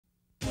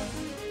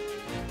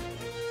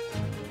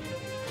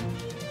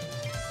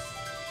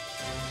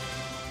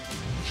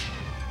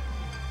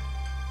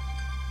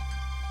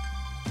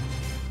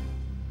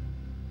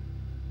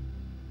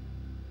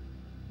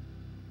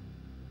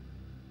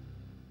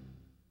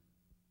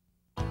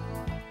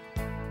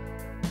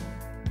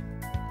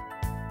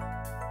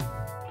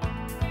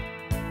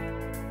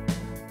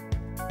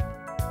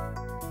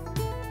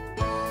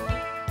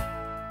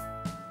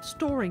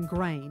storing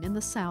grain in the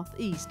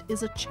southeast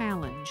is a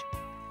challenge.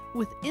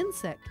 With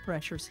insect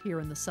pressures here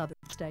in the southern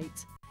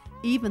states,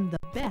 even the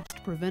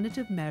best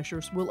preventative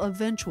measures will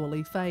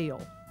eventually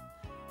fail.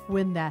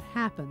 When that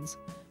happens,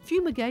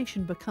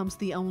 fumigation becomes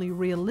the only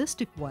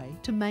realistic way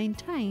to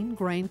maintain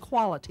grain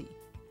quality.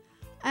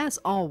 As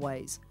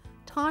always,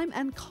 time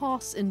and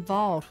costs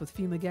involved with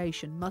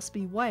fumigation must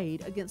be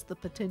weighed against the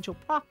potential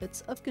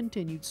profits of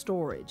continued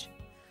storage.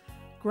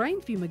 Grain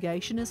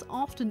fumigation is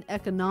often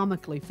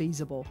economically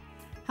feasible.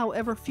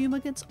 However,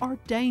 fumigants are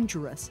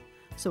dangerous,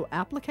 so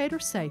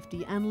applicator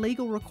safety and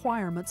legal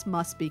requirements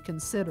must be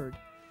considered.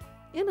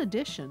 In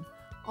addition,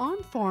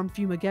 on-farm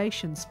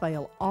fumigations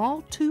fail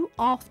all too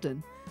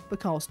often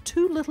because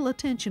too little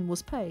attention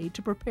was paid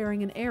to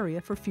preparing an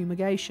area for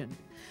fumigation.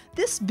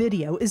 This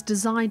video is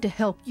designed to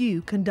help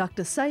you conduct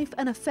a safe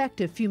and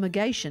effective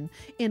fumigation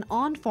in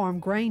on-farm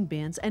grain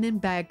bins and in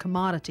bag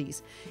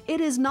commodities.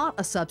 It is not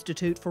a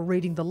substitute for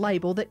reading the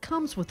label that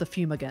comes with the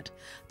fumigant.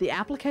 The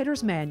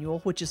applicator's manual,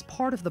 which is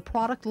part of the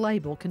product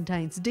label,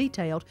 contains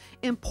detailed,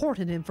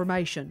 important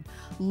information.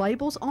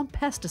 Labels on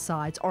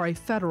pesticides are a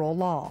federal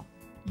law.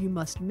 You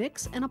must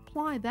mix and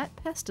apply that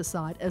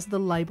pesticide as the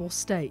label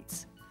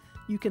states.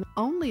 You can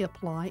only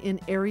apply in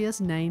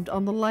areas named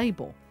on the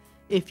label.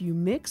 If you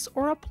mix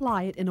or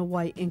apply it in a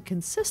way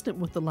inconsistent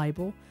with the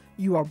label,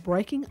 you are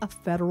breaking a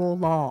federal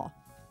law.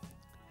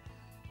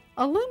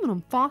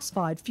 Aluminum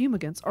phosphide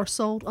fumigants are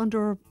sold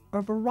under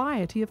a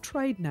variety of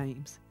trade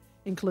names,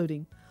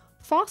 including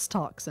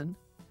phostoxin,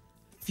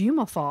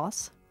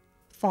 fumifos,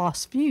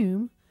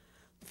 phosfume,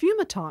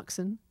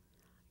 fumitoxin,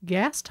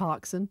 gas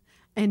toxin,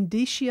 and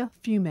Decia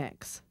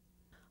fumex.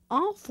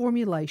 All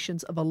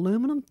formulations of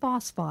aluminum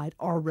phosphide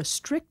are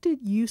restricted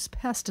use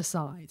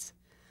pesticides.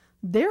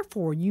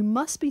 Therefore, you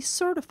must be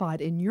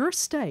certified in your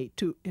state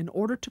in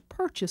order to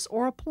purchase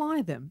or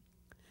apply them.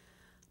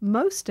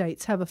 Most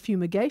states have a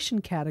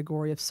fumigation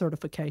category of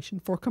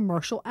certification for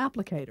commercial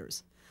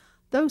applicators,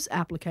 those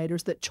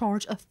applicators that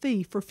charge a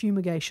fee for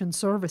fumigation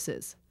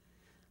services.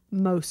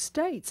 Most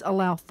states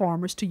allow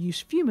farmers to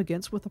use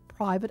fumigants with a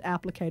private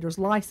applicator's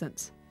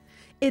license.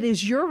 It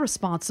is your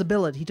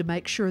responsibility to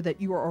make sure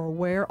that you are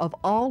aware of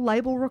all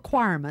label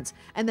requirements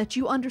and that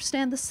you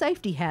understand the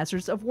safety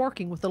hazards of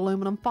working with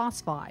aluminum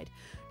phosphide.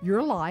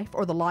 Your life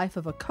or the life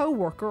of a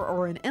coworker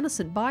or an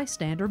innocent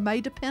bystander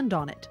may depend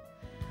on it.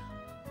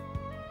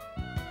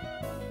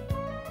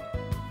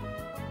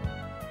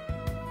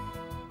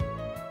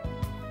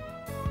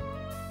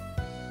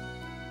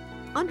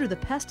 Under the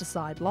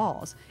pesticide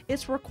laws,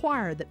 it's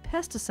required that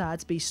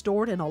pesticides be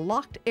stored in a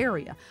locked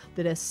area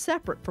that is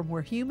separate from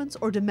where humans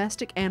or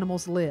domestic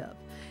animals live.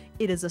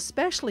 It is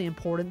especially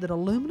important that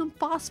aluminum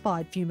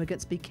phosphide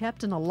fumigants be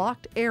kept in a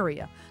locked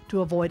area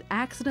to avoid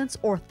accidents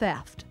or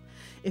theft.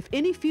 If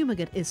any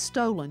fumigant is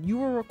stolen,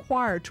 you are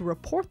required to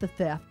report the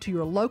theft to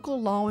your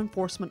local law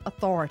enforcement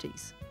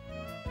authorities.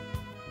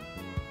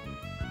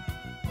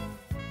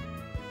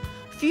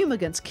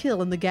 Fumigants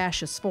kill in the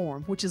gaseous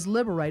form, which is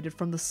liberated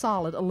from the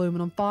solid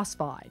aluminum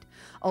phosphide.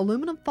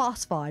 Aluminum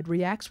phosphide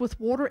reacts with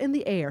water in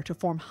the air to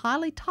form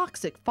highly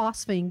toxic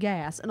phosphine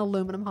gas and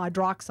aluminum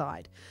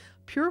hydroxide.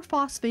 Pure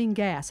phosphine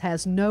gas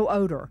has no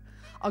odor.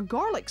 A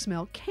garlic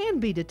smell can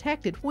be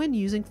detected when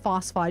using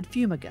phosphide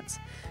fumigants.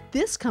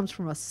 This comes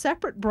from a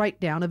separate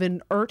breakdown of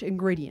inert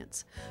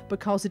ingredients.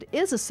 Because it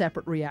is a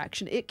separate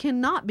reaction, it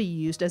cannot be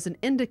used as an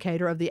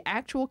indicator of the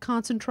actual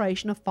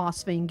concentration of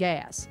phosphine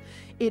gas.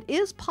 It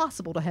is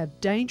possible to have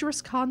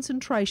dangerous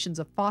concentrations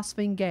of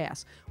phosphine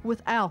gas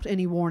without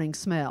any warning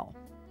smell.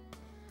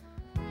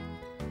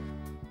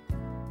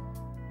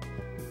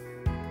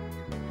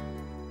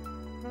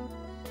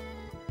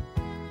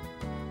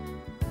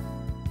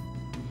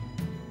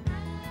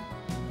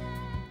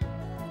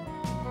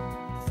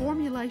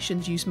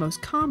 Formulations used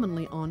most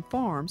commonly on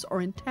farms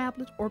are in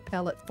tablet or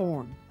pellet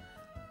form.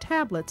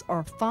 Tablets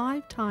are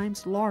 5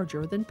 times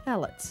larger than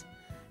pellets.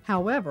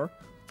 However,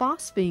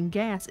 phosphine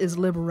gas is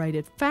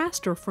liberated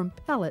faster from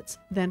pellets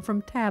than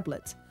from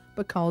tablets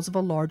because of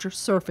a larger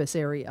surface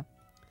area.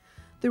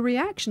 The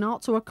reaction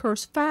also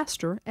occurs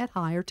faster at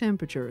higher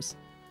temperatures.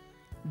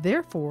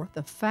 Therefore,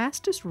 the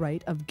fastest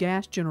rate of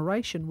gas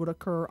generation would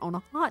occur on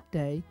a hot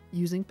day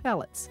using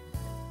pellets,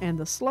 and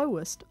the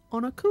slowest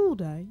on a cool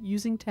day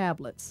using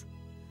tablets.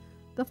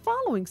 The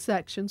following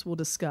sections will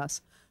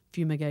discuss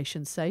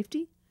fumigation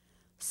safety,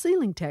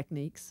 sealing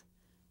techniques,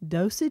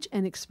 dosage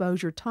and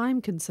exposure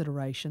time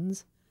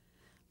considerations,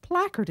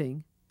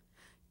 placarding,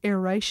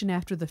 aeration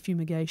after the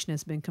fumigation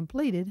has been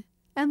completed,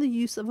 and the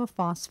use of a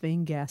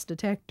phosphine gas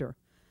detector.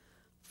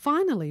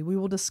 Finally, we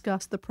will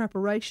discuss the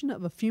preparation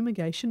of a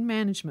fumigation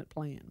management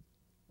plan.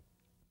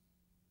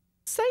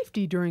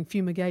 Safety during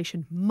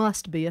fumigation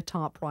must be a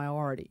top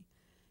priority.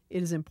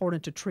 It is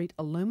important to treat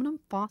aluminum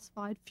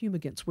phosphide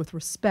fumigants with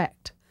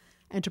respect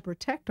and to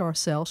protect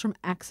ourselves from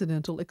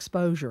accidental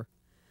exposure.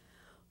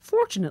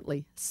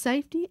 Fortunately,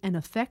 safety and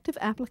effective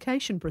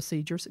application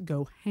procedures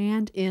go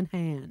hand in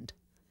hand.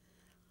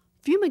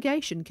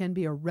 Fumigation can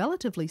be a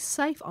relatively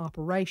safe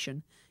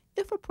operation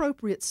if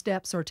appropriate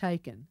steps are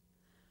taken.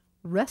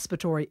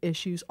 Respiratory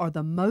issues are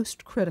the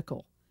most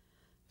critical.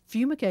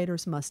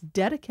 Fumigators must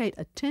dedicate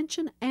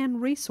attention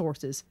and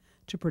resources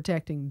to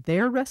protecting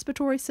their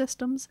respiratory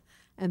systems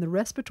and the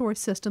respiratory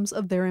systems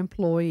of their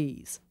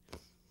employees.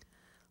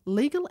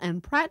 Legal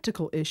and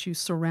practical issues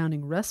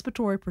surrounding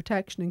respiratory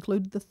protection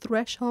include the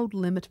threshold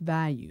limit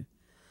value.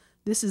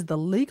 This is the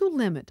legal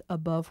limit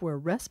above where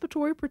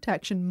respiratory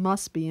protection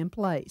must be in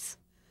place.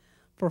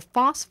 For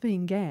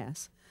phosphine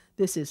gas,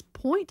 this is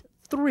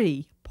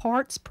 0.3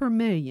 parts per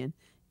million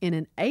in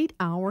an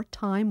 8-hour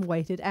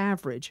time-weighted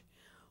average,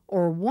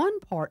 or 1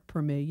 part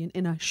per million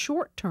in a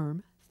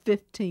short-term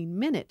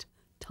 15-minute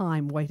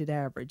time-weighted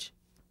average.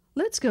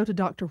 Let's go to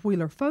Dr.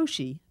 Wheeler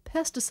Foshee,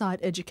 Pesticide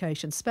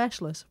Education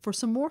Specialist, for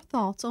some more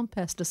thoughts on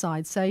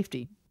pesticide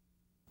safety.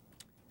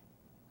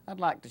 I'd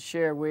like to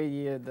share with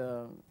you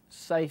the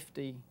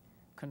safety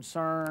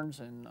concerns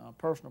and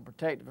personal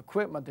protective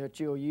equipment that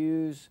you'll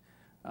use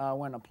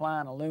when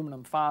applying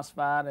aluminum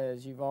phosphide.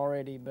 As you've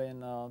already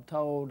been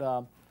told,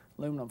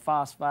 aluminum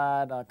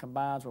phosphide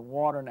combines with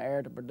water and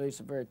air to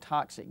produce a very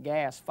toxic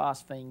gas,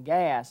 phosphine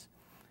gas.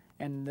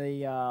 And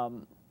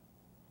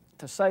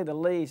to say the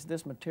least,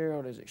 this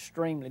material is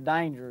extremely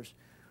dangerous.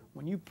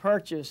 When you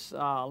purchase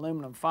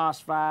aluminum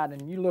phosphide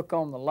and you look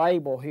on the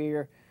label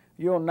here,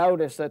 you'll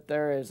notice that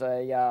there is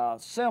a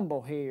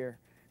symbol here,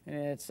 and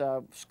it's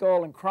a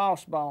skull and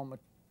crossbone.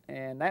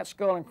 And that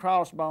skull and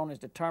crossbone is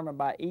determined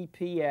by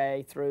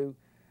EPA through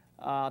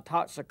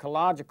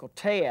toxicological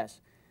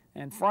tests.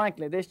 And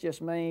frankly, this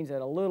just means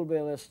that a little bit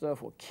of this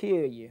stuff will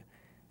kill you.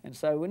 And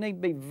so we need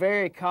to be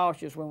very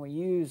cautious when we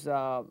use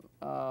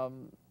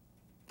aluminum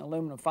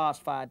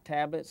phosphide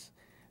tablets.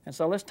 And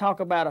so let's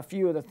talk about a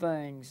few of the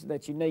things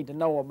that you need to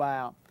know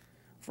about.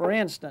 For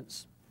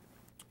instance,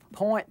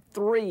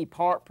 0.3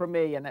 part per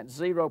million, that's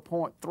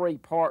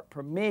 0.3 part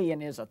per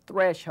million, is a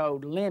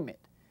threshold limit.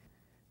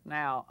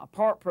 Now, a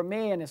part per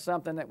million is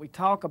something that we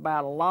talk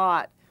about a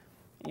lot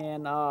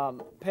in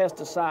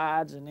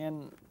pesticides and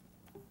in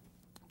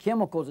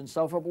chemicals and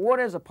so forth. But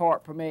what is a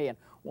part per million?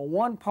 Well,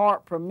 1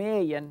 part per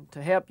million,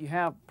 to help you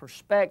have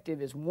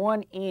perspective, is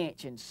 1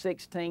 inch in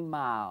 16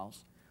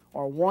 miles,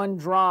 or 1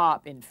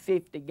 drop in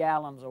 50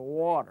 gallons of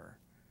water,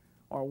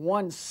 or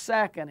 1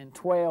 second in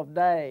 12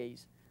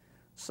 days.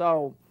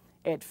 So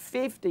at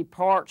 50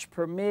 parts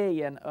per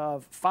million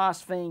of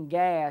phosphine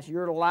gas,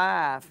 your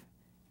life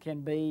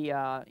can be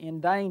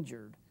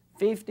endangered.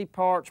 50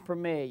 parts per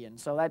million.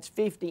 So that's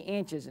 50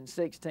 inches in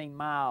 16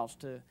 miles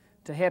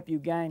to help you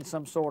gain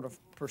some sort of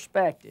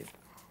perspective.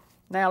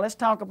 Now let's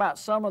talk about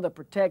some of the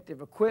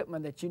protective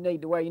equipment that you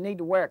need to wear. You need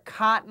to wear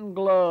cotton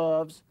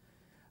gloves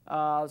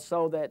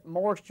so that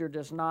moisture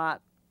does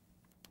not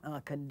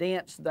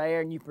condense there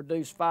and you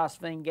produce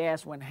phosphine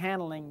gas when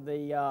handling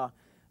the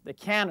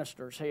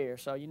canisters here.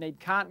 So you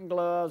need cotton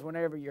gloves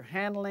whenever you're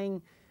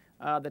handling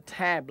the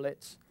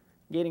tablets,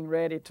 getting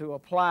ready to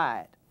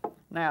apply it.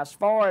 Now, as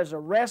far as a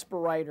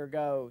respirator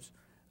goes,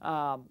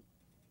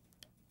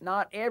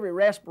 not every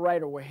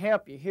respirator will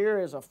help you. Here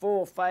is a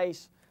full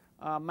face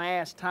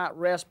mask type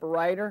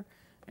respirator,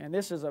 and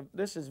this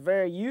is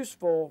very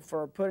useful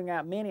for putting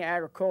out many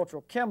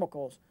agricultural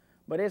chemicals,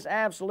 but it's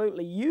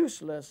absolutely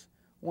useless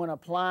when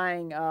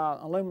applying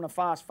aluminum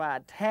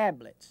phosphide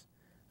tablets.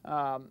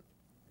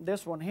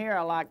 This one here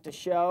I like to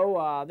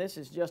show, this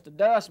is just a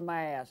dust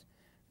mask.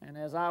 And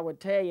as I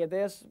would tell you,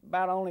 this,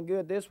 about the only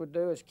good this would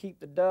do is keep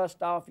the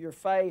dust off your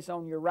face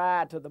on your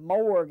ride to the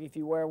morgue if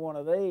you wear one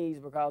of these,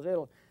 because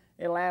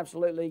it'll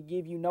absolutely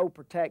give you no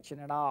protection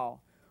at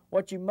all.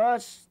 What you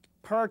must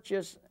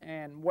purchase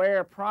and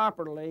wear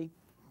properly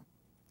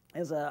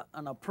is an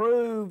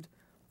approved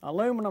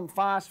aluminum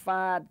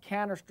phosphide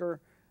canister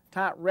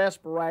type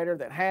respirator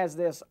that has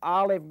this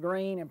olive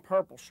green and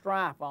purple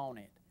stripe on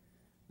it.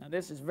 Now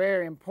this is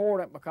very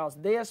important because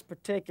this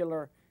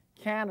particular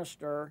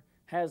canister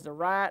has the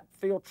right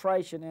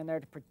filtration in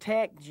there to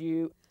protect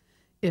you.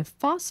 If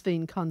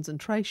phosphine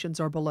concentrations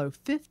are below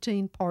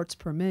 15 parts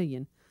per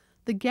million,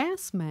 the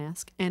gas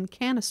mask and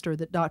canister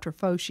that Dr.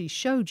 Foshee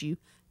showed you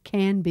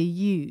can be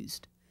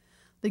used.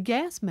 The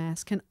gas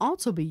mask can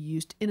also be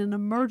used in an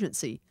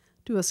emergency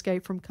to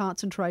escape from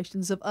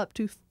concentrations of up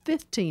to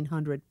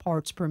 1,500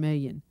 parts per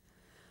million.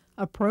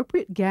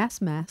 Appropriate gas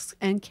masks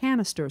and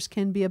canisters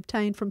can be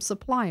obtained from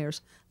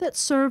suppliers that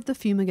serve the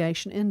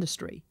fumigation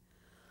industry.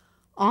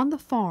 On the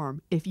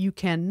farm, if you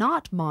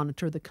cannot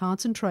monitor the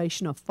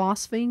concentration of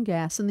phosphine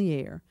gas in the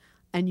air,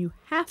 and you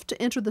have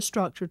to enter the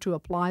structure to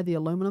apply the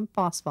aluminum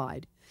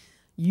phosphide,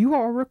 you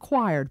are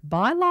required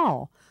by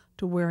law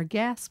to wear a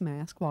gas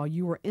mask while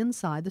you are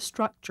inside the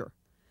structure.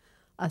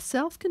 A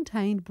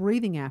self-contained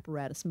breathing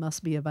apparatus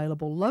must be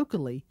available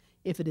locally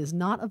if it is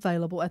not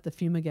available at the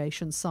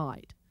fumigation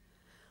site.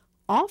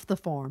 Off the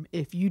farm,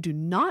 if you do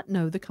not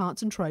know the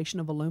concentration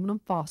of aluminum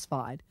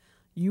phosphide,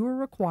 you are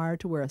required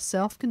to wear a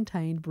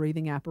self-contained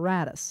breathing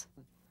apparatus.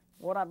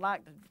 What I'd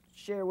like to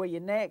share with you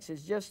next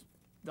is just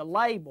the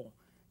label.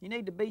 You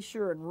need to be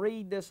sure and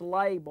read this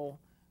label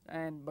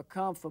and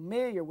become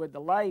familiar with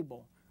the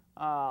label.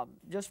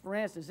 Just for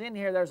instance, in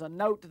here there's a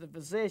note to the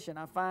physician.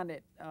 I find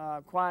it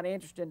quite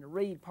interesting to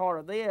read part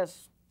of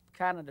this,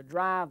 kind of to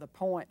drive the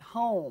point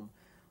home.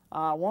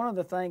 One of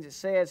the things it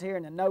says here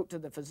in the note to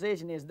the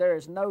physician is there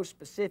is no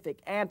specific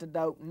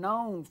antidote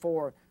known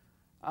for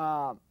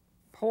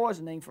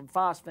poisoning from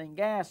phosphine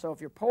gas. So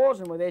if you're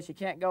poisoned with this, you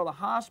can't go to the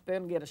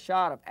hospital and get a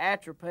shot of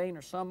atropine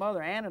or some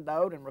other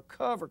antidote and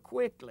recover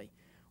quickly.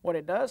 What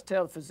it does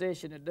tell the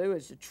physician to do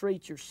is to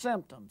treat your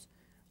symptoms.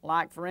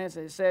 Like, for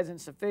instance, it says in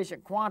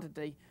sufficient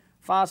quantity,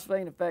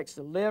 phosphine affects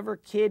the liver,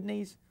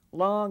 kidneys,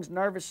 lungs,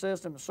 nervous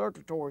system, and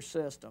circulatory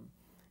system.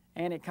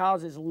 And it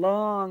causes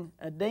lung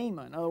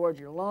edema. In other words,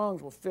 your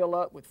lungs will fill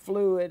up with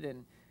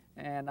fluid,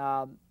 and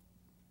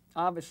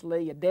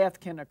obviously a death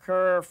can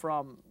occur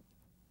from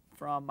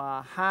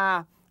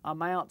high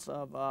amounts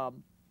of,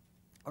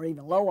 or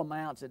even low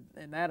amounts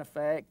in that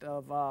effect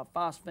of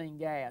phosphine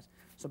gas.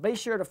 So be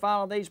sure to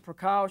follow these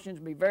precautions.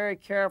 Be very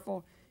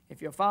careful.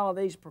 If you follow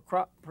these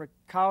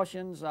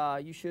precautions,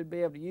 you should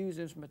be able to use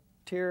this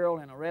material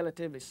in a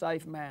relatively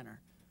safe manner.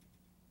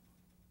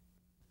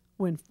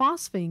 When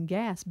phosphine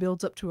gas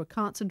builds up to a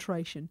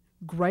concentration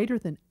greater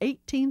than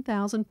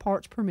 18,000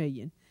 parts per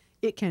million,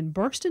 it can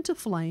burst into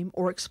flame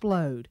or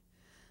explode.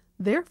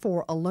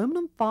 Therefore,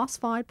 aluminum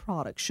phosphide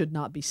products should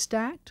not be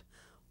stacked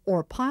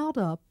or piled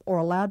up or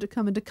allowed to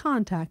come into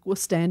contact with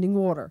standing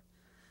water.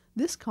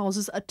 This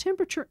causes a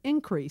temperature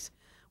increase,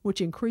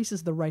 which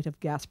increases the rate of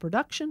gas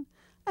production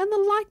and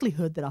the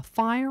likelihood that a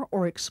fire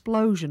or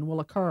explosion will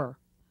occur.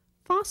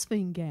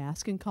 Phosphine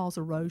gas can cause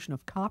erosion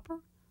of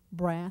copper,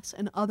 brass,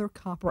 and other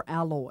copper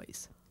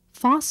alloys.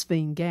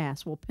 Phosphine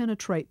gas will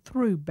penetrate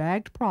through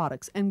bagged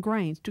products and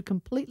grains to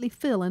completely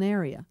fill an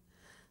area.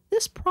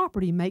 This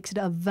property makes it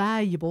a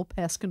valuable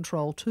pest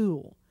control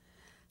tool.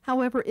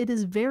 However, it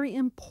is very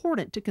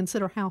important to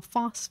consider how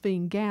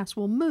phosphine gas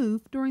will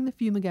move during the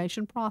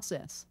fumigation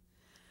process.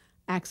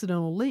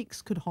 Accidental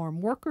leaks could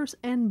harm workers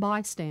and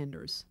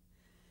bystanders.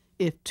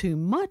 If too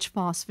much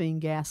phosphine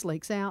gas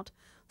leaks out,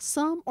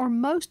 some or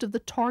most of the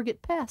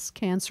target pests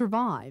can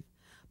survive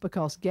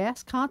because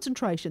gas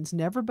concentrations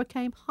never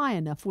became high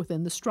enough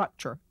within the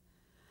structure.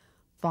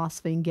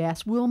 Phosphine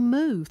gas will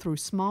move through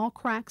small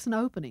cracks and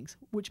openings,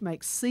 which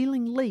makes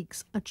sealing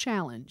leaks a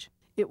challenge.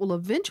 It will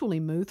eventually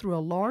move through a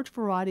large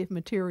variety of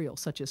materials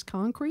such as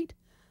concrete,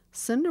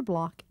 cinder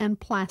block, and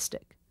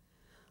plastic.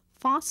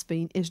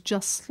 Phosphine is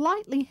just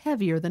slightly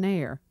heavier than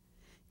air.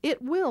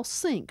 It will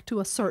sink to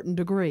a certain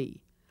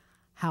degree.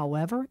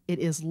 However, it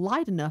is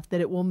light enough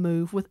that it will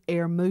move with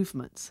air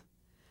movements.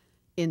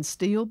 In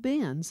steel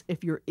bins,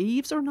 if your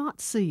eaves are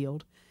not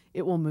sealed,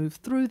 it will move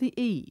through the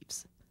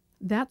eaves.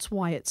 That's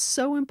why it's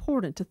so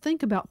important to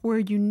think about where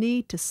you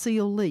need to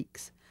seal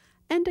leaks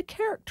and to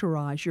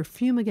characterize your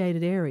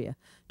fumigated area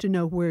to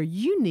know where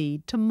you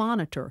need to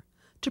monitor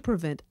to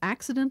prevent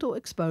accidental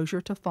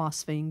exposure to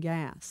phosphine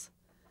gas.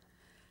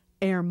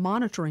 Air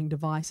monitoring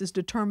devices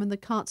determine the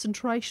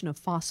concentration of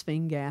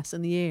phosphine gas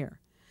in the air.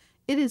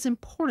 It is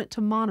important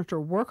to monitor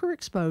worker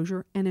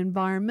exposure and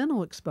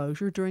environmental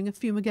exposure during a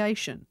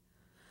fumigation.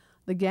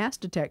 The gas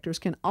detectors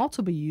can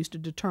also be used to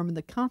determine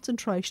the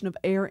concentration of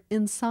air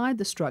inside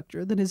the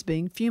structure that is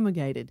being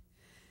fumigated.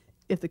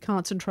 If the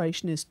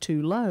concentration is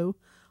too low,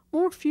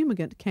 more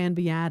fumigant can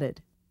be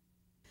added.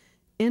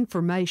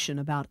 Information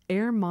about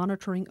air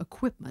monitoring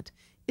equipment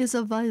is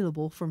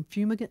available from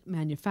fumigant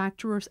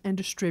manufacturers and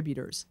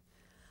distributors.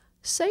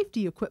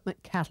 Safety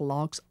equipment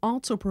catalogs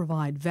also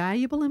provide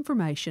valuable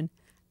information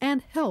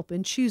and help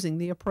in choosing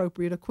the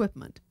appropriate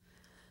equipment.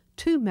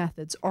 Two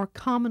methods are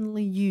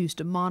commonly used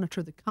to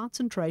monitor the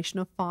concentration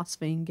of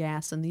phosphine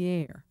gas in the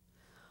air.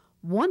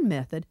 One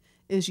method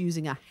is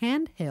using a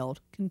handheld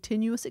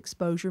continuous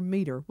exposure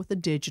meter with a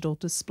digital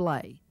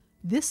display.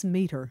 This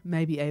meter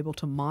may be able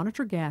to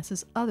monitor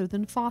gases other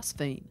than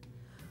phosphine.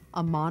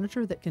 A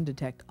monitor that can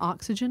detect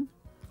oxygen,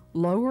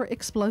 lower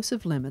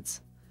explosive limits,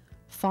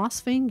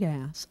 phosphine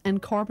gas,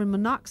 and carbon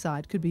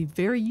monoxide could be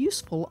very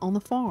useful on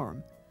the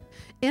farm.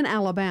 In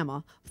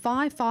Alabama,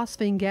 5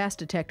 phosphine gas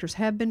detectors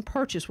have been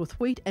purchased with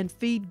wheat and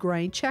feed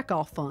grain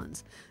checkoff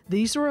funds.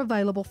 These are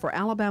available for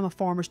Alabama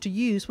farmers to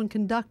use when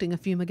conducting a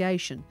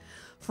fumigation.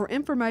 For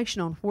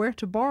information on where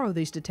to borrow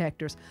these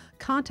detectors,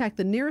 contact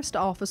the nearest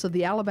office of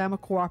the Alabama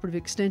Cooperative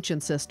Extension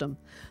System.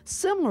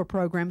 Similar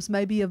programs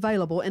may be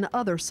available in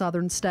other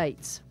southern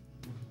states.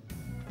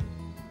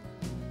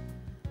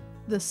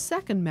 The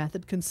second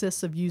method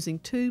consists of using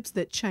tubes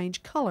that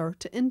change color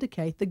to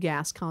indicate the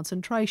gas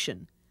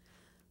concentration.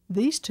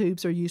 These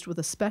tubes are used with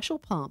a special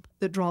pump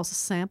that draws a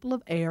sample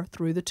of air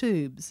through the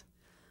tubes.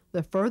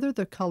 The further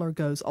the color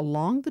goes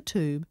along the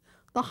tube,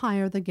 the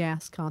higher the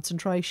gas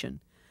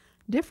concentration.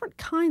 Different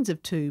kinds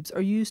of tubes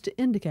are used to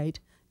indicate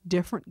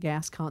different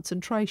gas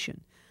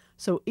concentration,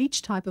 so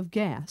each type of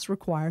gas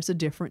requires a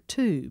different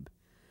tube.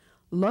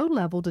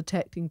 Low-level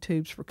detecting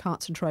tubes for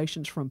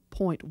concentrations from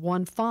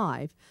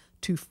 0.15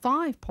 to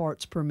 5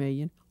 parts per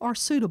million are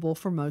suitable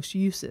for most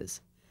uses.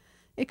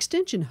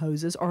 Extension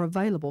hoses are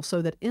available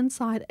so that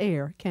inside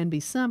air can be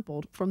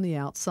sampled from the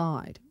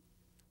outside.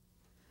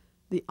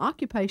 The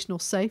Occupational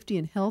Safety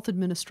and Health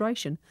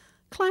Administration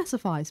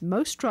classifies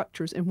most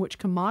structures in which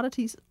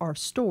commodities are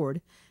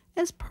stored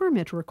as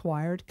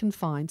permit-required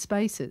confined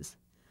spaces.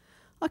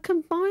 A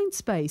confined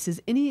space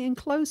is any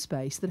enclosed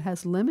space that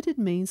has limited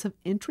means of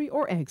entry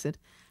or exit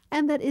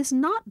and that is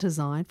not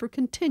designed for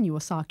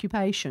continuous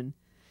occupation.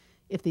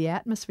 If the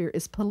atmosphere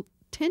is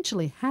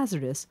potentially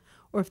hazardous,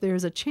 or if there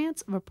is a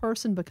chance of a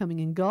person becoming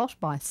engulfed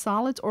by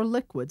solids or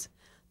liquids,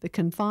 the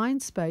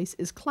confined space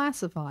is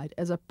classified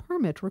as a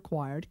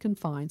permit-required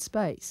confined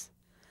space.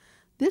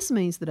 This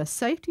means that a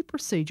safety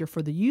procedure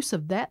for the use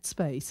of that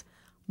space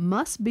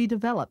must be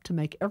developed to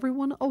make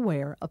everyone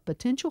aware of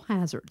potential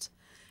hazards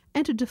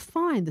and to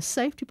define the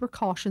safety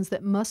precautions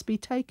that must be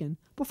taken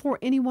before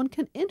anyone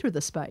can enter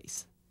the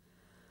space.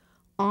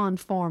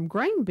 On-farm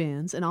grain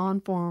bins and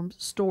on-farm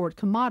stored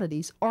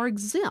commodities are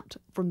exempt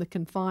from the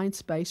confined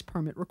space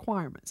permit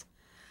requirements.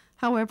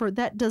 However,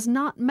 that does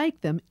not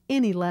make them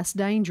any less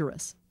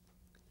dangerous.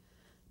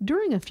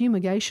 During a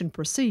fumigation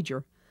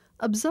procedure,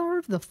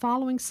 observe the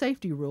following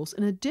safety rules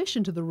in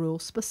addition to the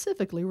rules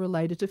specifically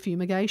related to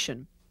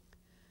fumigation.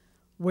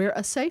 Wear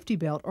a safety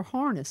belt or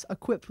harness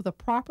equipped with a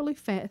properly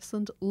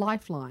fastened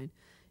lifeline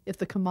if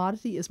the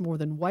commodity is more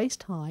than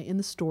waist high in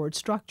the stored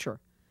structure.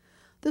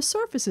 The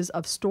surfaces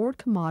of stored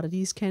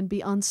commodities can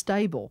be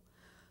unstable,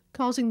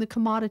 causing the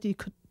commodity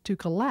to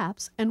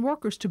collapse and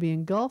workers to be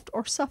engulfed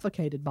or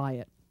suffocated by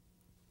it.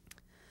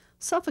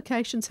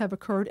 Suffocations have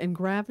occurred in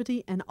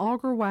gravity and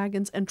auger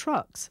wagons and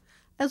trucks,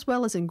 as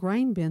well as in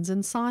grain bins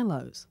and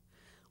silos.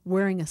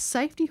 Wearing a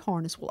safety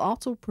harness will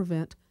also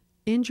prevent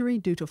injury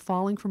due to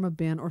falling from a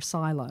bin or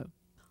silo.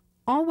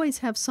 Always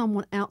have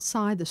someone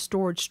outside the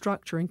storage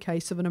structure in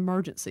case of an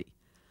emergency.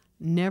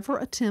 Never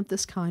attempt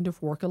this kind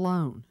of work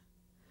alone.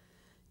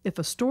 If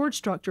a storage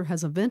structure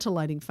has a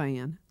ventilating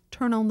fan,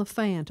 turn on the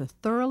fan to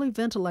thoroughly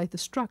ventilate the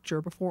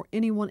structure before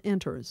anyone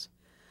enters.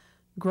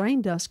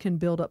 Grain dust can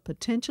build up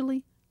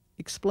potentially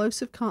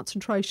explosive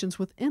concentrations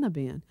within a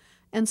bin,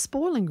 and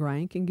spoiling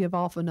grain can give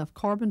off enough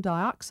carbon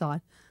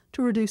dioxide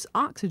to reduce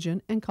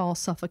oxygen and cause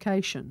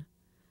suffocation.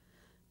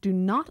 Do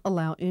not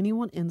allow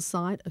anyone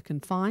inside a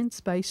confined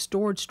space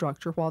storage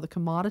structure while the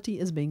commodity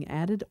is being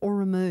added or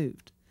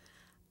removed.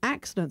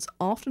 Accidents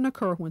often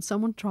occur when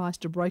someone tries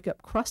to break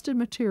up crusted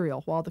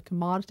material while the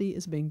commodity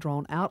is being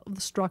drawn out of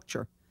the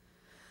structure.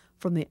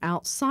 From the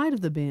outside of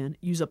the bin,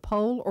 use a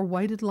pole or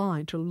weighted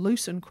line to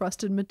loosen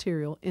crusted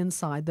material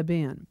inside the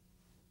bin.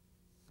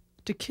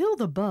 To kill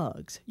the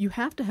bugs, you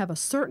have to have a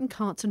certain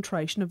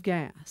concentration of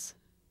gas.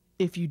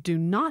 If you do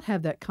not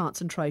have that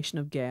concentration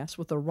of gas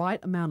with the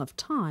right amount of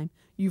time,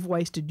 you've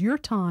wasted your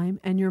time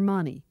and your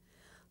money.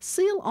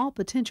 Seal all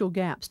potential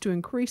gaps to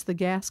increase the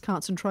gas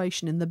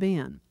concentration in the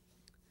bin.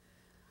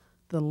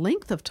 The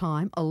length of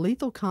time a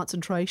lethal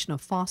concentration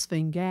of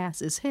phosphine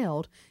gas is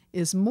held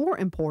is more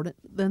important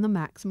than the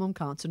maximum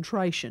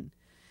concentration.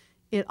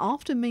 It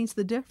often means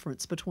the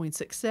difference between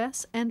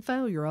success and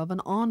failure of an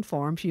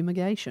on-farm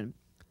fumigation.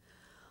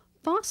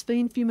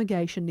 Phosphine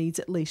fumigation needs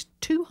at least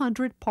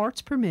 200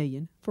 parts per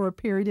million for a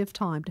period of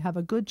time to have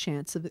a good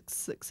chance of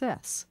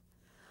success.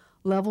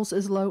 Levels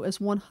as low as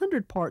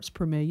 100 parts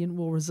per million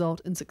will result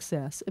in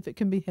success if it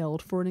can be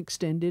held for an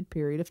extended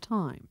period of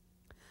time.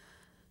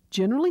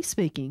 Generally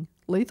speaking,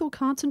 lethal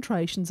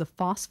concentrations of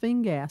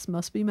phosphine gas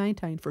must be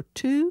maintained for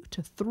 2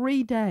 to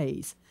 3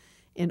 days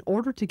in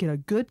order to get a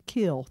good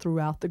kill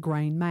throughout the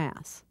grain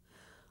mass.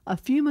 A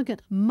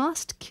fumigant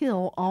must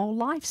kill all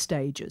life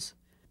stages.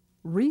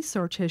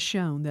 Research has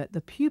shown that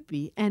the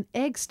pupae and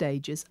egg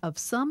stages of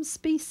some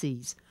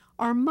species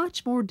are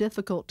much more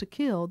difficult to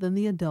kill than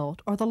the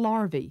adult or the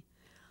larvae.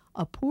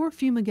 A poor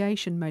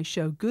fumigation may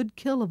show good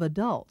kill of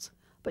adults,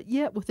 but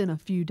yet within a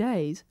few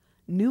days,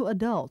 new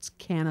adults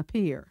can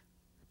appear.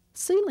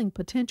 Sealing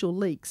potential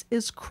leaks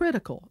is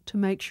critical to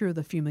make sure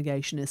the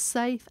fumigation is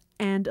safe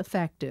and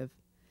effective.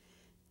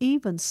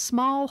 Even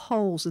small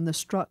holes in the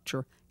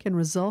structure can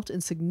result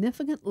in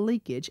significant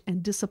leakage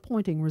and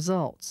disappointing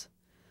results.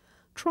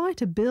 Try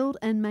to build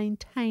and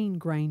maintain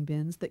grain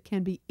bins that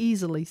can be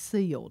easily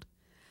sealed.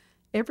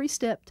 Every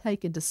step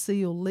taken to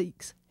seal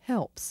leaks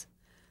helps.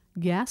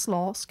 Gas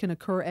loss can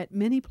occur at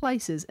many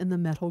places in the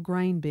metal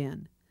grain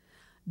bin.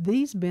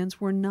 These bins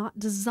were not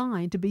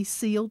designed to be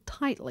sealed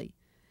tightly.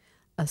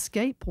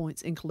 Escape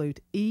points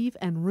include eave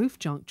and roof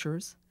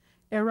junctures,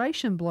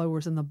 aeration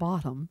blowers in the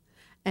bottom,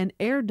 and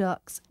air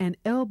ducts and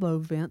elbow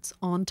vents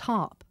on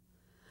top.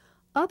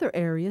 Other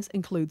areas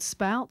include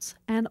spouts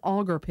and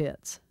auger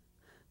pits.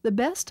 The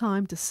best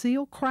time to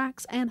seal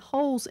cracks and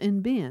holes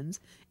in bins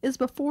is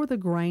before the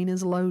grain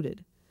is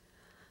loaded.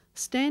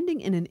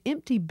 Standing in an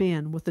empty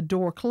bin with the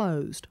door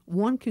closed,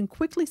 one can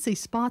quickly see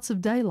spots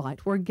of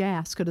daylight where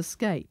gas could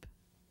escape.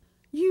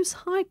 Use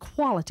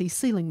high-quality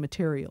sealing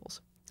materials.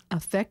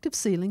 Effective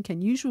sealing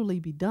can usually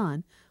be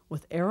done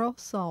with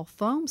aerosol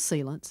foam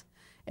sealants,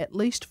 at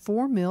least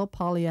 4 mil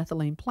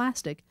polyethylene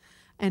plastic,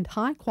 and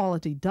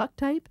high-quality duct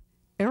tape,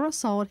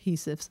 aerosol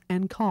adhesives,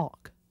 and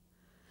caulk.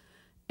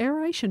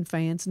 Aeration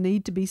fans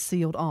need to be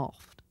sealed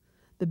off.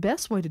 The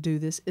best way to do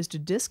this is to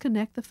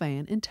disconnect the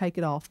fan and take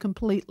it off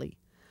completely.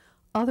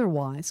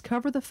 Otherwise,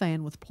 cover the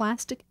fan with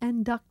plastic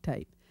and duct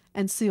tape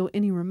and seal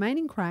any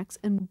remaining cracks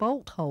and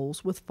bolt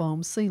holes with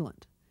foam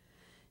sealant.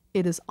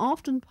 It is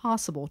often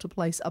possible to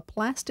place a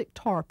plastic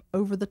tarp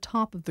over the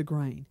top of the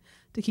grain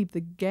to keep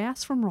the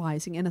gas from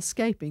rising and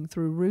escaping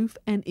through roof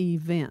and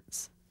eave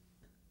vents.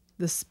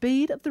 The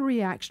speed of the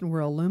reaction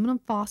where aluminum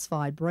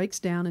phosphide breaks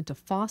down into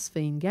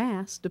phosphine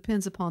gas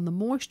depends upon the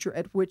moisture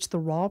at which the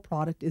raw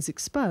product is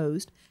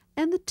exposed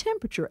and the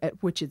temperature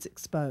at which it's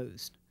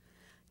exposed.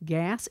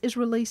 Gas is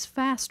released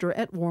faster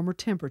at warmer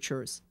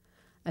temperatures.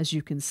 As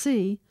you can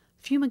see,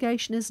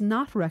 fumigation is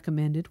not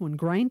recommended when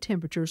grain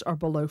temperatures are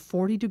below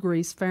 40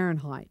 degrees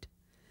Fahrenheit.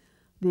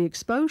 The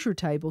exposure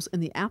tables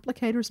in the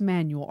applicator's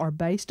manual are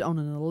based on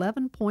an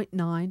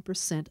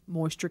 11.9%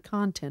 moisture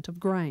content of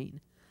grain.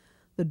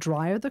 The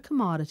drier the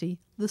commodity,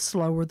 the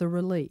slower the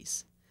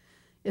release.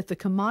 If the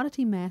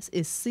commodity mass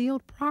is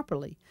sealed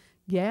properly,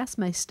 gas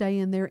may stay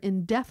in there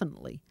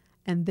indefinitely,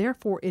 and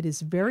therefore it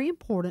is very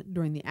important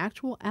during the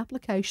actual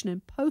application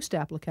and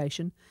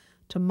post-application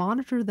to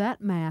monitor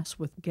that mass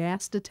with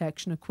gas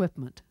detection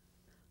equipment.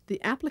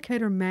 The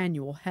applicator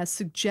manual has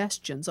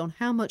suggestions on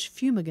how much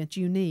fumigant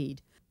you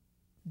need.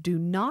 Do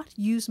not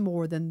use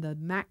more than the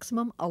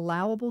maximum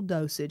allowable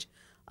dosage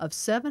of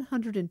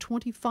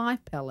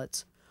 725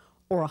 pellets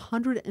or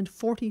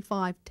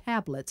 145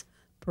 tablets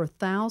per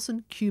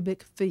 1,000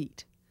 cubic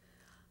feet.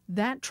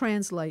 That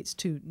translates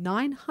to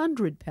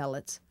 900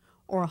 pellets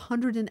or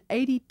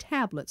 180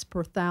 tablets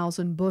per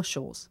 1,000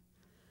 bushels.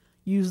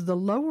 Use the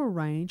lower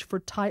range for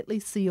tightly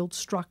sealed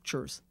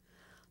structures.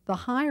 The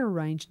higher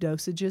range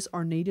dosages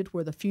are needed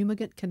where the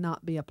fumigant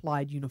cannot be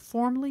applied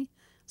uniformly,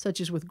 such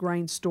as with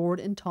grain stored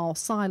in tall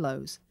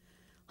silos.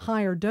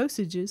 Higher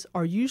dosages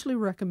are usually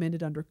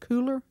recommended under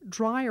cooler,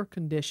 drier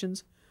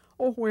conditions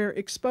or where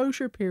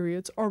exposure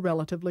periods are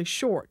relatively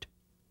short.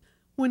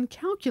 When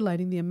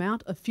calculating the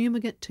amount of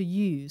fumigant to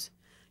use,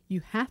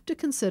 you have to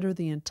consider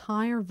the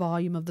entire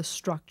volume of the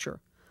structure.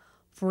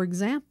 For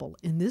example,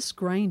 in this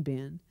grain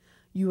bin,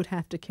 you would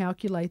have to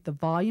calculate the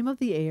volume of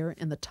the air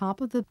in the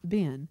top of the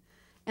bin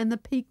and the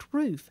peaked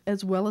roof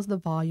as well as the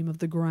volume of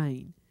the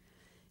grain.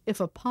 If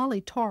a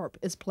poly tarp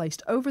is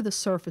placed over the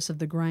surface of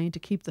the grain to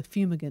keep the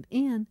fumigant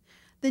in,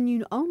 then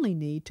you only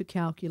need to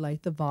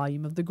calculate the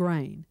volume of the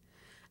grain.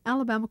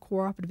 Alabama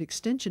Cooperative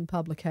Extension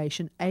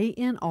publication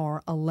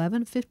ANR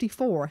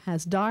 1154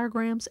 has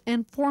diagrams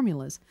and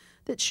formulas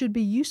that should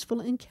be useful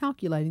in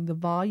calculating the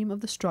volume of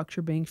the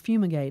structure being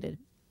fumigated.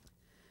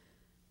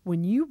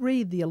 When you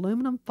read the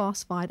aluminum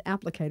phosphide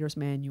applicator's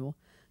manual,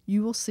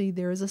 you will see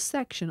there is a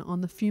section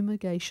on the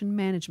fumigation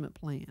management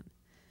plan.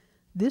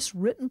 This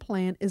written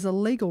plan is a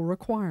legal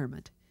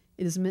requirement.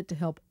 It is meant to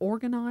help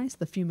organize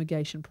the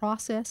fumigation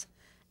process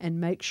and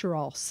make sure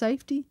all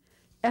safety,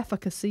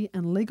 efficacy,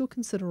 and legal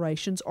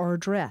considerations are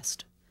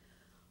addressed.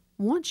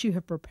 Once you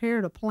have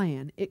prepared a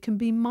plan, it can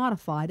be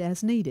modified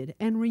as needed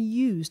and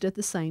reused at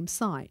the same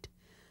site.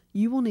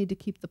 You will need to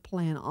keep the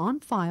plan on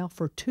file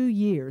for 2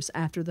 years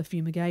after the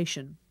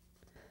fumigation.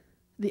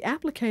 The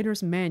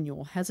applicator's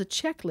manual has a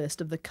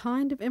checklist of the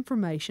kind of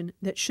information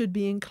that should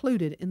be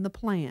included in the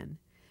plan.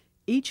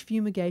 Each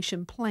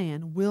fumigation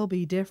plan will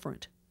be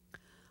different.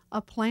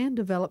 A plan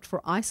developed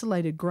for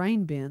isolated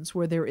grain bins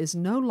where there is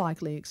no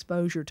likely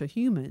exposure to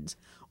humans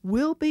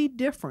will be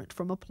different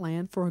from a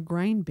plan for a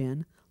grain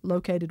bin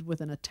located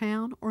within a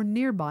town or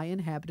nearby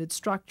inhabited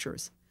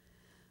structures.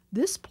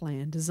 This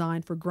plan,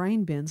 designed for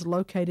grain bins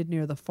located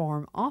near the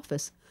farm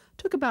office,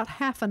 took about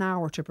half an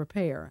hour to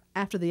prepare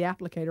after the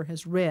applicator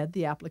has read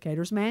the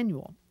applicator's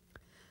manual.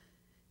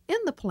 In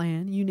the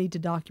plan, you need to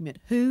document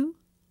who,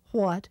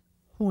 what,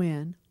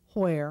 when,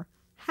 where,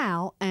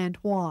 how, and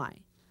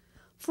why.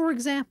 For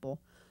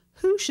example,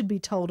 who should be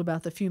told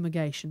about the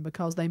fumigation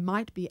because they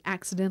might be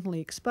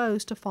accidentally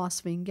exposed to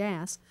phosphine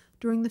gas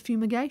during the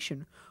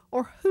fumigation,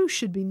 or who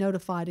should be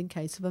notified in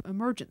case of an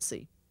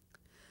emergency.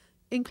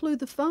 Include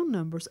the phone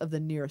numbers of the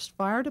nearest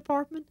fire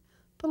department,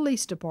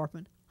 police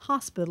department,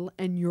 hospital,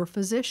 and your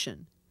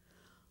physician.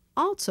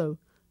 Also,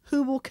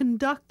 who will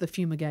conduct the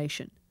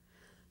fumigation.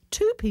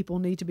 2 people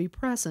need to be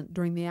present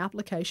during the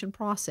application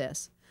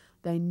process.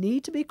 They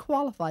need to be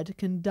qualified to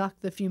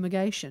conduct the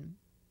fumigation.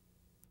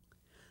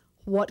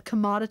 What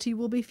commodity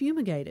will be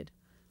fumigated?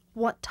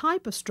 What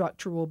type of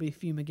structure will be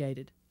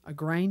fumigated? A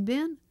grain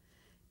bin?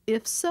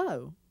 If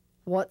so,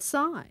 what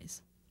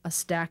size? A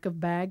stack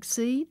of bagged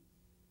seed?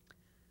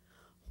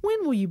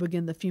 When will you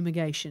begin the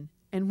fumigation,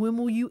 and when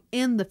will you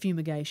end the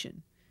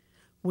fumigation?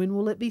 When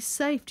will it be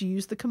safe to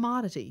use the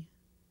commodity?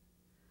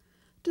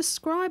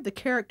 Describe the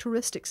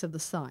characteristics of the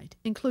site,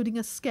 including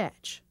a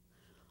sketch.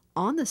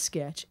 On the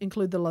sketch,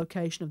 include the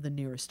location of the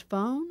nearest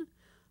phone,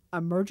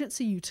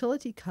 emergency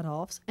utility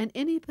cutoffs, and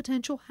any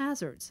potential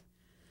hazards.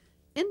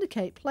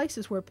 Indicate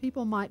places where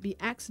people might be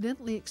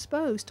accidentally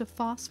exposed to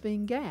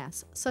phosphine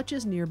gas, such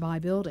as nearby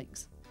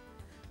buildings.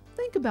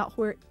 Think about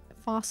where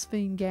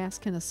phosphine gas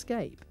can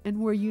escape and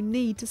where you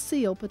need to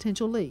seal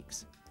potential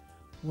leaks.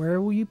 Where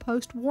will you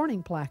post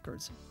warning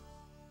placards?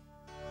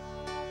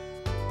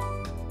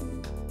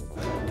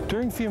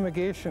 During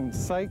fumigation,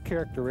 site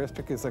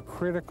characteristic is a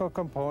critical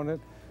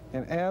component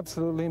and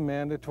absolutely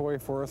mandatory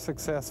for a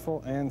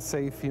successful and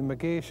safe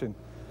fumigation.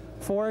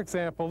 For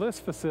example, this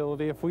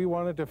facility, if we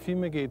wanted to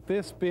fumigate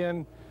this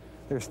bin,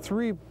 there's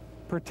 3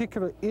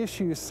 particular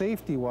issues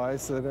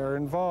safety-wise that are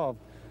involved.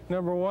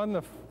 Number one,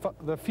 the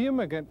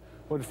fumigant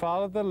would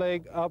follow the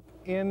leg up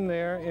in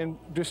there and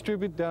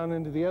distribute down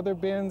into the other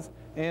bins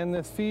and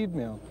this feed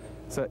mill.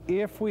 So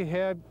if we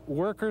had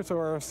workers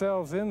or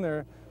ourselves in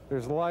there,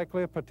 there's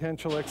likely a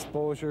potential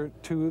exposure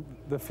to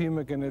the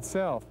fumigant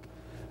itself.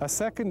 A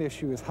second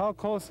issue is how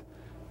close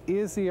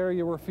is the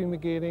area we're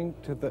fumigating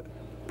to the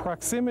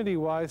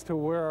proximity-wise to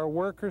where our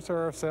workers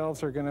or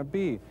ourselves are going to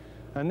be.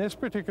 On this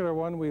particular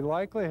one, we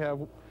likely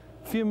have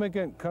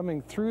fumigant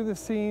coming through the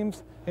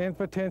seams and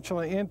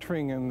potentially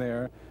entering in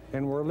there,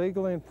 and where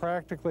legally and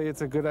practically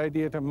it's a good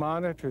idea to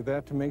monitor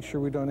that to make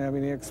sure we don't have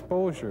any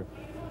exposure.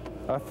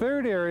 A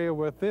third area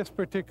with this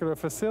particular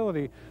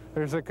facility,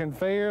 there's a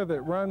conveyor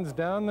that runs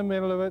down the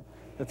middle of it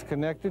that's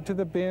connected to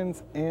the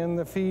bins and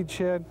the feed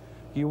shed.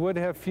 You would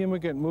have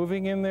fumigant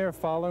moving in there,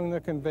 following the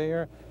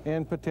conveyor,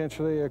 and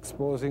potentially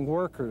exposing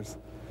workers.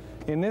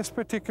 In this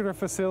particular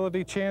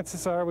facility,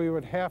 chances are we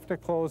would have to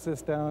close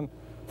this down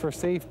for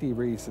safety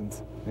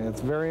reasons. And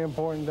it's very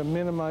important to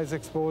minimize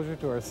exposure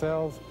to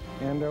ourselves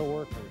and our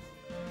workers.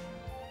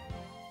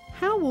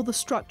 How will the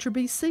structure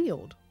be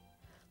sealed?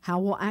 How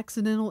will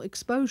accidental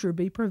exposure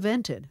be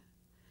prevented?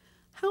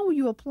 How will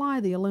you apply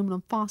the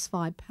aluminum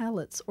phosphide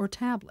pellets or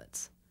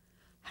tablets?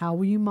 How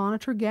will you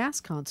monitor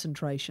gas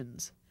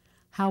concentrations?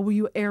 How will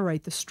you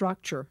aerate the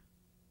structure?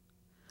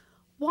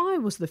 Why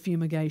was the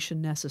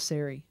fumigation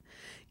necessary?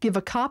 Give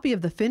a copy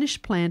of the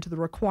finished plan to the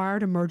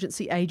required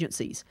emergency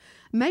agencies.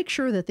 Make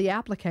sure that the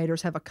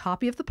applicators have a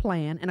copy of the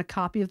plan and a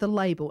copy of the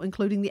label,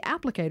 including the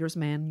applicator's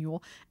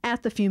manual,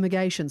 at the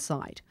fumigation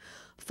site.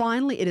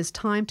 Finally, it is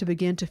time to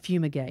begin to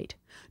fumigate.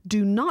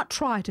 Do not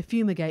try to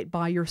fumigate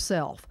by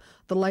yourself.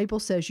 The label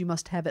says you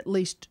must have at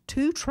least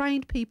 2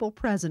 trained people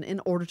present in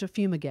order to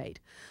fumigate.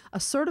 A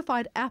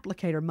certified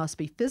applicator must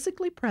be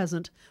physically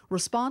present,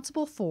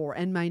 responsible for,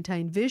 and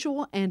maintain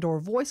visual and/or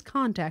voice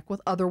contact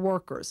with other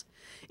workers.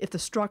 If the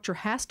structure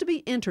has to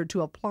be entered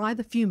to apply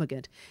the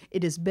fumigant,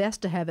 it is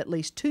best to have at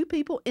least 2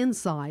 people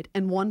inside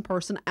and 1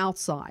 person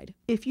outside.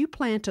 If you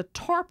plan to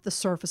tarp the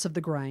surface of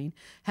the grain,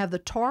 have the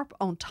tarp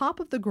on top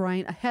of the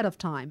grain ahead of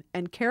time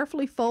and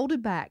carefully fold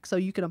it back so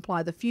you can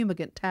apply the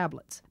fumigant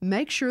tablets.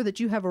 Make sure that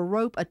you have a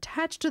rope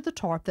attached to the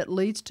tarp that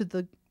leads to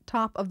the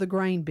top of the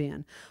grain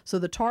bin, so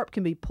the tarp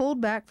can be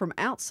pulled back from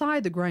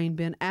outside the grain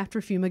bin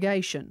after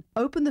fumigation.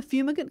 Open the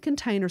fumigant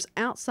containers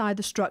outside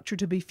the structure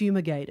to be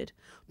fumigated.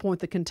 Point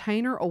the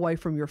container away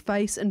from your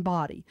face and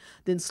body,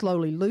 then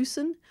slowly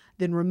loosen,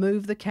 then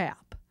remove the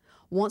cap.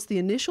 Once the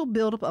initial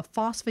buildup of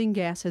phosphine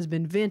gas has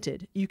been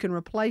vented, you can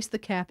replace the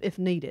cap if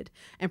needed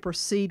and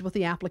proceed with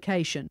the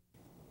application.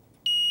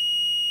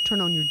 Turn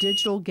on your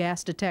digital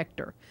gas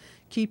detector.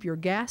 Keep your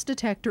gas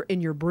detector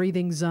in your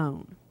breathing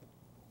zone.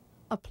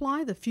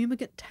 Apply the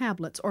fumigant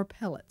tablets or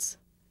pellets.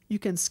 You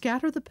can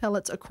scatter the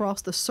pellets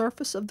across the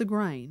surface of the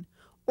grain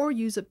or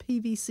use a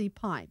PVC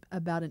pipe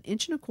about 1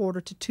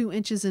 1/4 to 2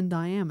 inches in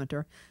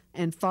diameter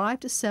and 5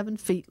 to 7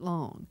 feet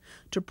long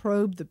to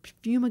probe the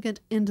fumigant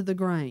into the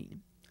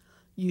grain.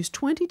 Use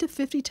 20 to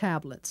 50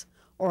 tablets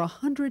or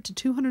 100 to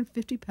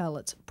 250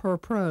 pellets per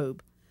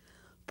probe.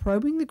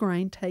 Probing the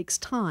grain takes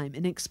time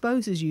and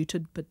exposes you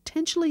to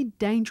potentially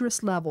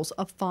dangerous levels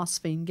of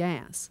phosphine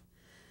gas.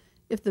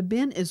 If the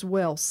bin is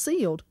well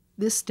sealed,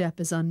 this step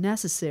is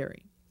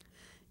unnecessary.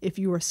 If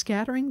you are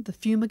scattering the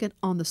fumigant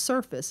on the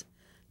surface,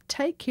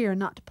 take care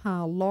not to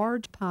pile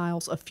large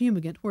piles of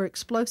fumigant where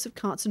explosive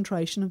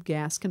concentration of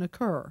gas can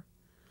occur.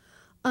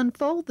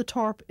 Unfold the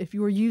tarp if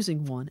you are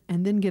using one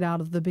and then get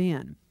out of the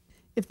bin.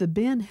 If the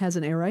bin has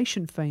an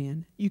aeration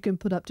fan, you can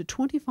put up to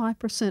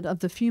 25% of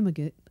the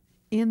fumigant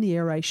in the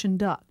aeration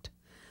duct.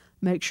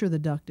 Make sure the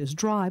duct is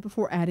dry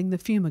before adding the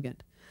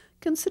fumigant.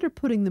 Consider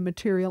putting the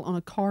material on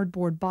a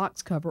cardboard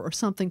box cover or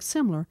something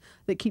similar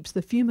that keeps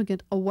the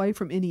fumigant away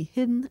from any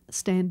hidden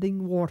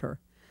standing water.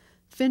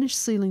 Finish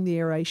sealing the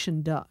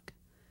aeration duct.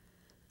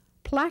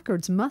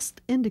 Placards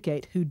must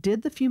indicate who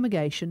did the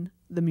fumigation,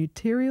 the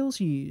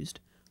materials used,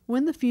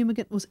 when the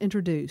fumigant was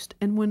introduced,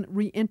 and when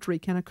re-entry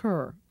can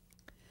occur.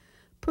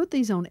 Put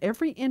these on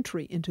every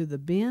entry into the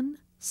bin,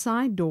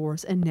 side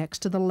doors, and next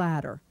to the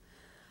ladder.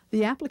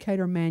 The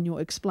applicator manual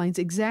explains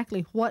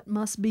exactly what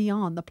must be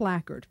on the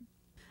placard.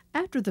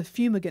 After the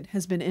fumigant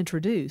has been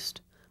introduced,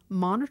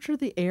 monitor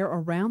the air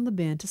around the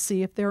bin to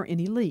see if there are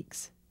any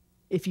leaks.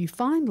 If you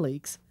find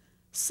leaks,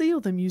 seal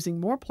them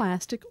using more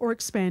plastic or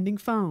expanding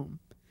foam.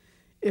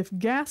 If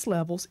gas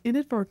levels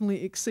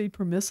inadvertently exceed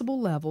permissible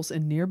levels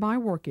in nearby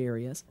work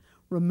areas,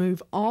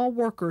 remove all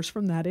workers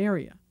from that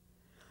area.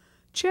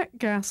 Check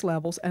gas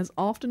levels as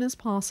often as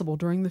possible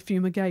during the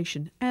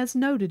fumigation, as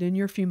noted in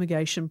your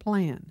fumigation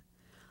plan.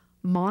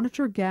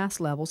 Monitor gas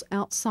levels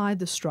outside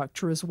the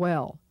structure as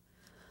well.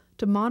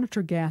 To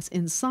monitor gas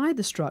inside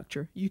the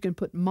structure, you can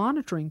put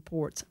monitoring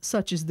ports,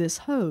 such as this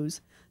hose,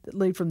 that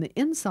lead from the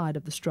inside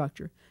of the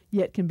structure,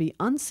 yet can be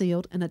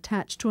unsealed and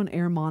attached to an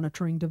air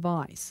monitoring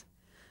device.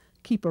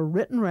 Keep a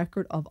written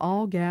record of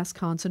all gas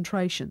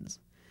concentrations.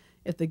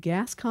 If the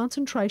gas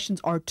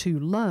concentrations are too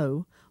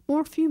low,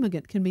 more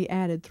fumigant can be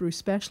added through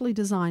specially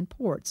designed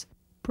ports,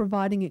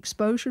 providing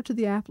exposure to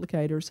the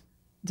applicators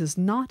does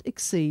not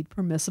exceed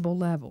permissible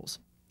levels.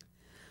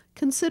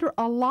 Consider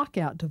a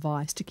lockout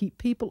device to keep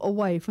people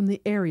away from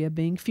the area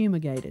being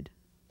fumigated.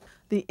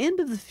 The end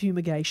of the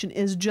fumigation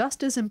is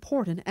just as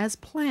important as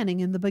planning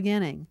in the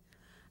beginning.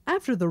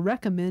 After the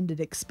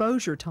recommended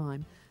exposure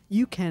time,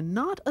 you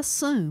cannot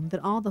assume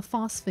that all the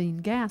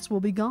phosphine gas will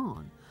be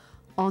gone.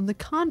 On the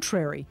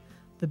contrary,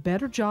 the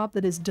better job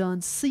that is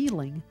done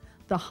sealing,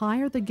 the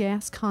higher the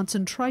gas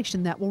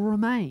concentration that will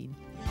remain.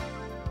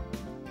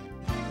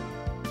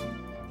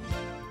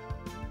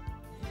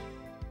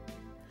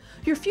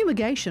 Your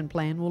fumigation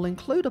plan will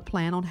include a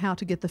plan on how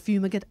to get the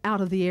fumigant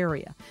out of the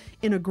area.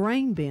 In a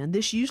grain bin,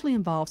 this usually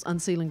involves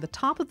unsealing the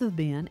top of the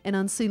bin and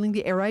unsealing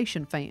the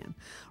aeration fan.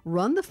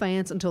 Run the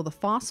fans until the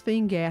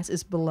phosphine gas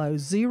is below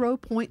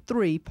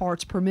 0.3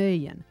 parts per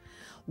million.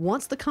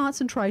 Once the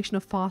concentration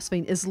of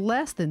phosphine is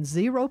less than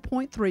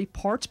 0.3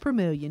 parts per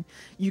million,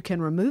 you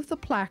can remove the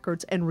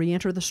placards and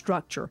re-enter the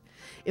structure.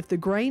 If the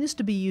grain is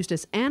to be used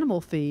as animal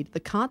feed,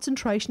 the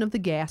concentration of the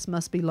gas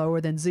must be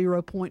lower than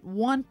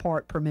 0.1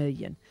 part per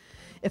million.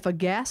 If a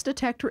gas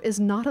detector is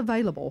not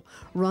available,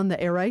 run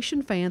the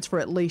aeration fans for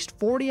at least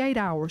 48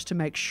 hours to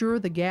make sure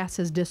the gas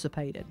has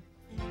dissipated.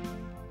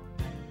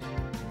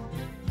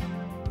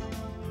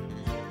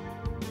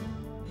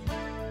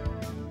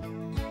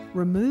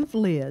 Remove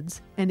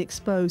lids and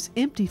expose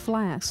empty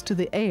flasks to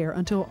the air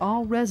until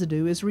all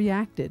residue is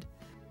reacted.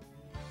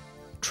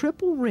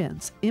 Triple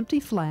rinse empty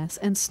flasks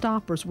and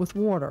stoppers with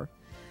water.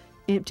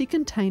 Empty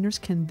containers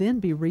can then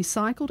be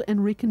recycled and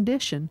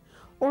reconditioned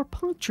or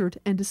punctured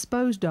and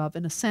disposed of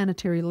in a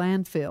sanitary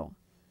landfill.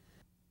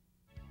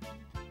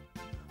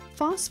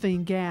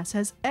 Phosphine gas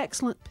has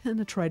excellent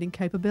penetrating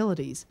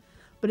capabilities,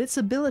 but its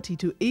ability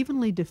to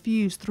evenly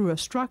diffuse through a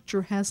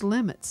structure has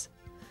limits.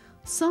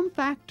 Some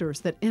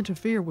factors that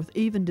interfere with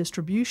even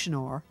distribution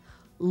are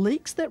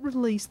leaks that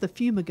release the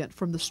fumigant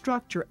from the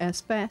structure as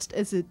fast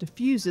as it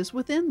diffuses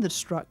within the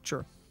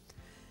structure,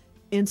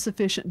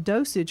 insufficient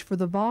dosage for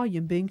the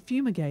volume being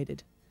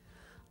fumigated,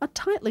 a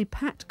tightly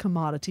packed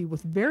commodity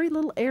with very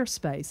little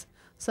airspace,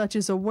 such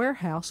as a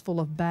warehouse full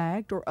of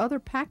bagged or other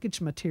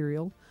packaged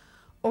material,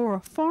 or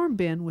a farm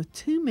bin with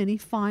too many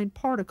fine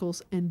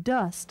particles and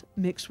dust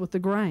mixed with the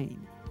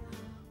grain.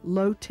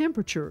 Low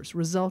temperatures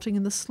resulting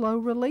in the slow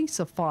release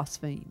of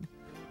phosphine.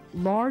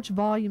 Large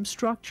volume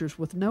structures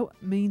with no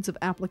means of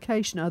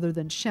application other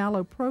than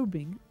shallow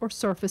probing or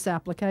surface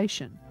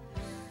application.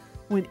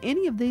 When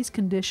any of these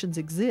conditions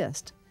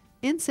exist,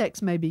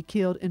 insects may be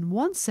killed in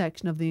one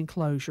section of the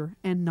enclosure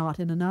and not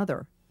in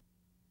another.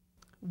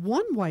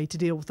 One way to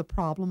deal with the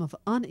problem of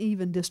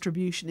uneven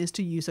distribution is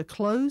to use a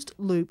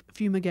closed-loop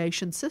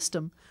fumigation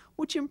system,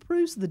 which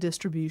improves the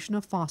distribution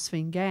of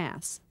phosphine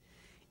gas.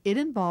 It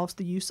involves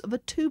the use of a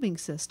tubing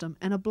system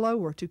and a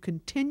blower to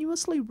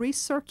continuously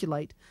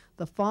recirculate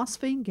the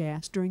phosphine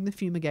gas during the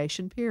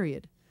fumigation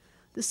period.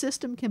 The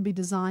system can be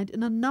designed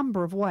in a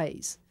number of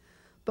ways,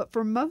 but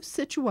for most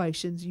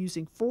situations,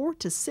 using 4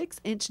 to 6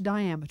 inch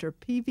diameter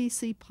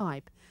PVC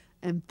pipe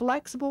and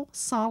flexible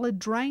solid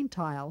drain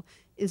tile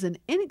is an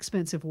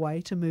inexpensive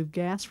way to move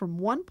gas from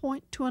one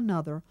point to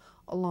another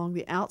along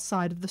the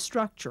outside of the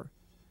structure.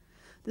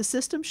 The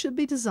system should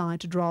be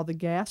designed to draw the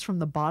gas from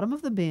the bottom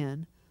of the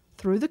bin,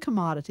 through the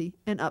commodity,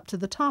 and up to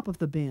the top of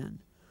the bin.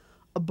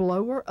 A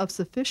blower of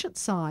sufficient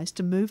size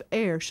to move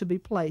air should be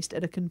placed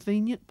at a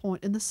convenient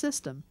point in the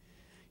system.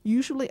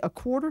 Usually a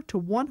 1/4 to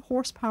 1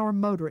 horsepower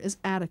motor is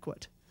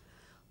adequate.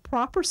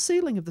 Proper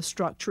sealing of the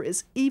structure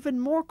is even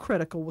more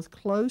critical with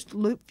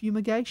closed-loop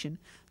fumigation,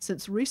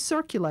 since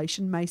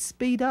recirculation may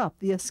speed up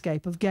the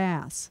escape of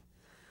gas.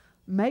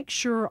 Make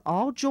sure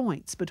all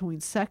joints between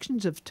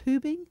sections of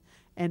tubing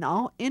and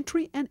all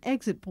entry and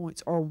exit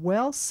points are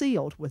well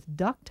sealed with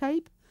duct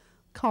tape,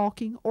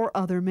 caulking, or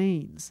other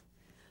means.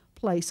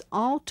 Place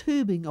all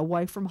tubing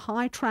away from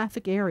high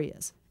traffic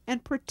areas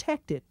and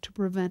protect it to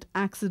prevent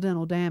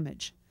accidental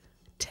damage.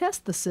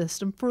 Test the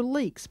system for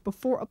leaks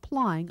before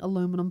applying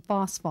aluminum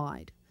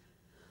phosphide.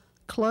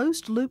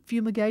 Closed-loop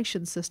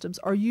fumigation systems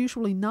are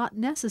usually not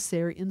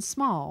necessary in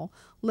small,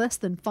 less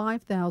than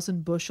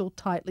 5,000 bushel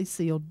tightly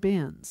sealed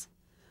bins.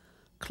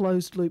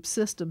 Closed-loop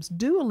systems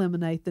do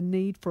eliminate the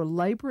need for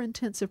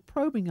labor-intensive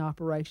probing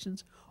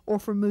operations or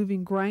for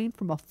moving grain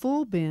from a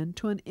full bin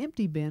to an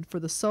empty bin for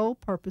the sole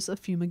purpose of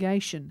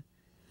fumigation.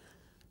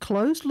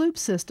 Closed-loop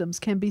systems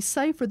can be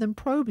safer than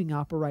probing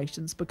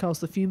operations because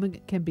the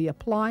fumigant can be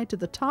applied to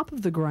the top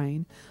of the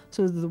grain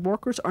so that the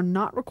workers are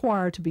not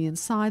required to be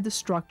inside the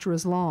structure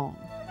as long.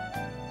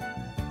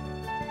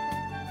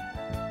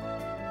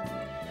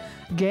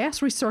 Gas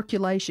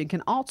recirculation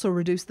can also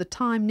reduce the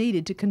time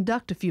needed to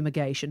conduct a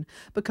fumigation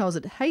because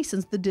it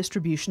hastens the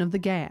distribution of the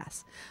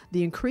gas.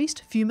 The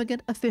increased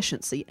fumigant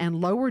efficiency and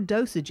lower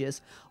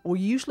dosages will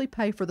usually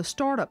pay for the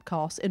startup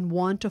costs in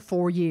 1 to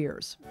 4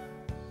 years.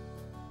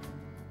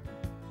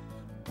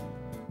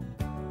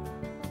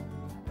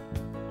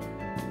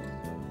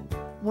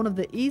 One of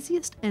the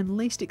easiest and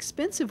least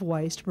expensive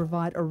ways to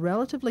provide a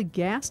relatively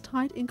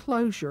gas-tight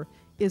enclosure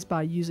is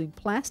by using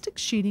plastic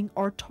sheeting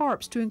or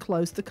tarps to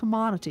enclose the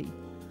commodity.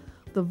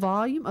 The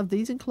volume of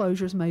these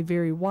enclosures may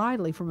vary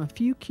widely from a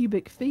few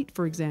cubic feet,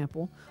 for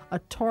example, a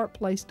tarp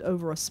placed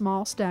over a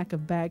small stack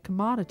of bagged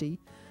commodity,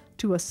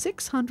 to a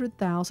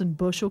 600,000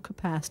 bushel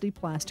capacity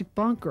plastic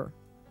bunker.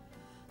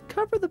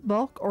 Cover the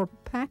bulk or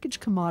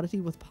packaged commodity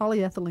with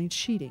polyethylene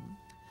sheeting.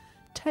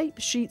 Tape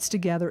sheets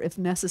together if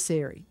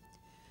necessary.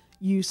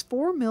 Use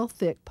 4 mil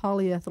thick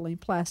polyethylene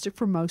plastic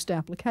for most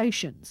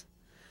applications.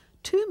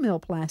 2 mil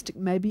plastic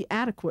may be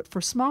adequate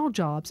for small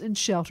jobs in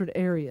sheltered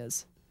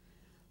areas.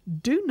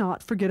 Do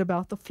not forget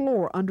about the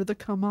floor under the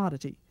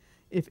commodity.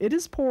 If it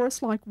is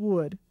porous like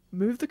wood,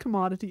 move the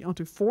commodity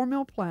onto 4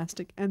 mil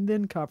plastic and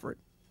then cover it.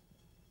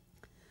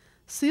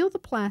 Seal the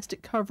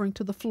plastic covering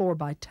to the floor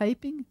by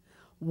taping,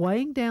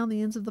 weighing down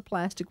the ends of the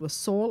plastic with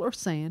soil or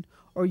sand,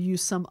 or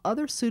use some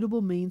other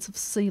suitable means of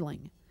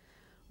sealing.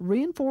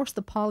 Reinforce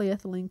the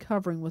polyethylene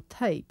covering with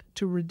tape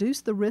to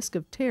reduce the risk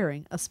of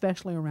tearing,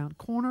 especially around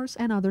corners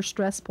and other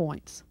stress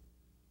points.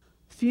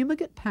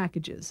 Fumigate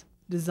packages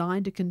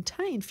designed to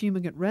contain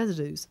fumigant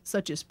residues,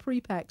 such as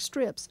pre-packed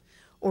strips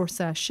or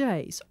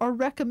sachets, are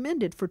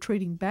recommended for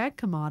treating bagged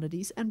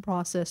commodities and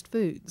processed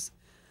foods.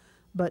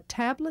 But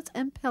tablets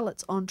and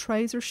pellets on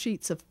trays or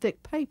sheets of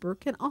thick paper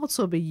can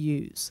also be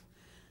used.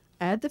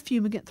 Add the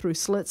fumigant through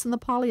slits in the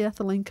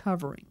polyethylene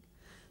covering.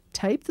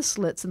 Tape the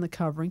slits in the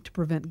covering to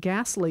prevent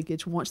gas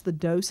leakage once the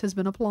dose has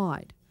been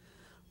applied.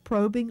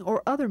 Probing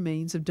or other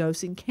means of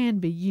dosing can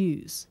be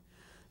used.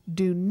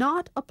 Do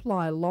not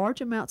apply large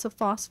amounts of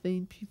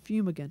phosphine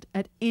fumigant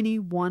at any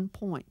one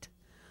point.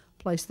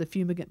 Place the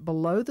fumigant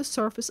below the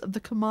surface of the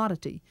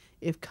commodity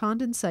if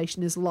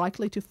condensation is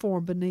likely to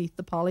form beneath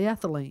the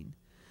polyethylene.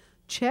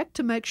 Check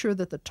to make sure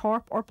that the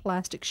tarp or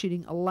plastic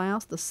sheeting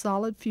allows the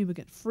solid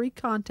fumigant free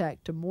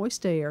contact to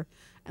moist air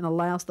and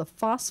allows the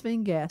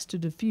phosphine gas to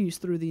diffuse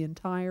through the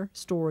entire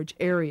storage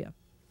area.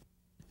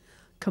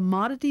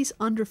 Commodities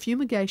under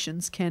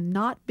fumigations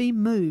cannot be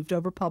moved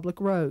over public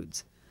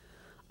roads.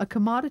 A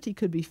commodity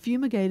could be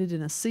fumigated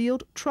in a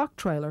sealed truck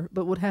trailer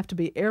but would have to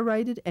be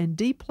aerated and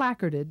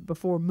deplacarded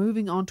before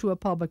moving onto a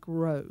public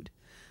road.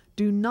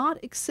 Do not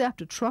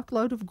accept a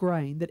truckload of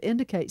grain that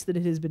indicates that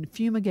it has been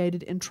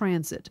fumigated in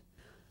transit.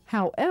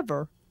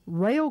 However,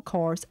 rail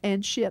cars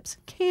and ships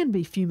can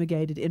be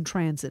fumigated in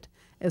transit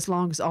as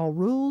long as all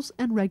rules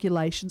and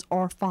regulations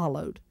are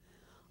followed.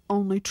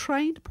 Only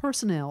trained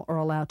personnel are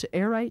allowed to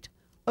aerate,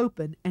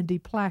 open, and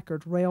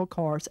deplacard rail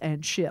cars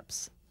and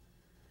ships.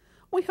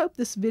 We hope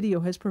this video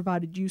has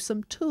provided you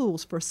some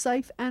tools for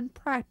safe and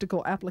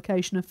practical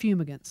application of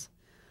fumigants.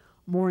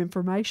 More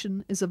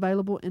information is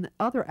available in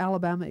other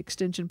Alabama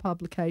Extension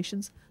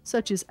publications,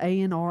 such as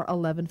ANR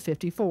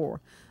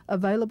 1154,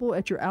 available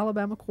at your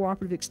Alabama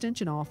Cooperative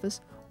Extension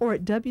office or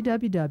at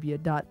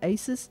www.aces.edu.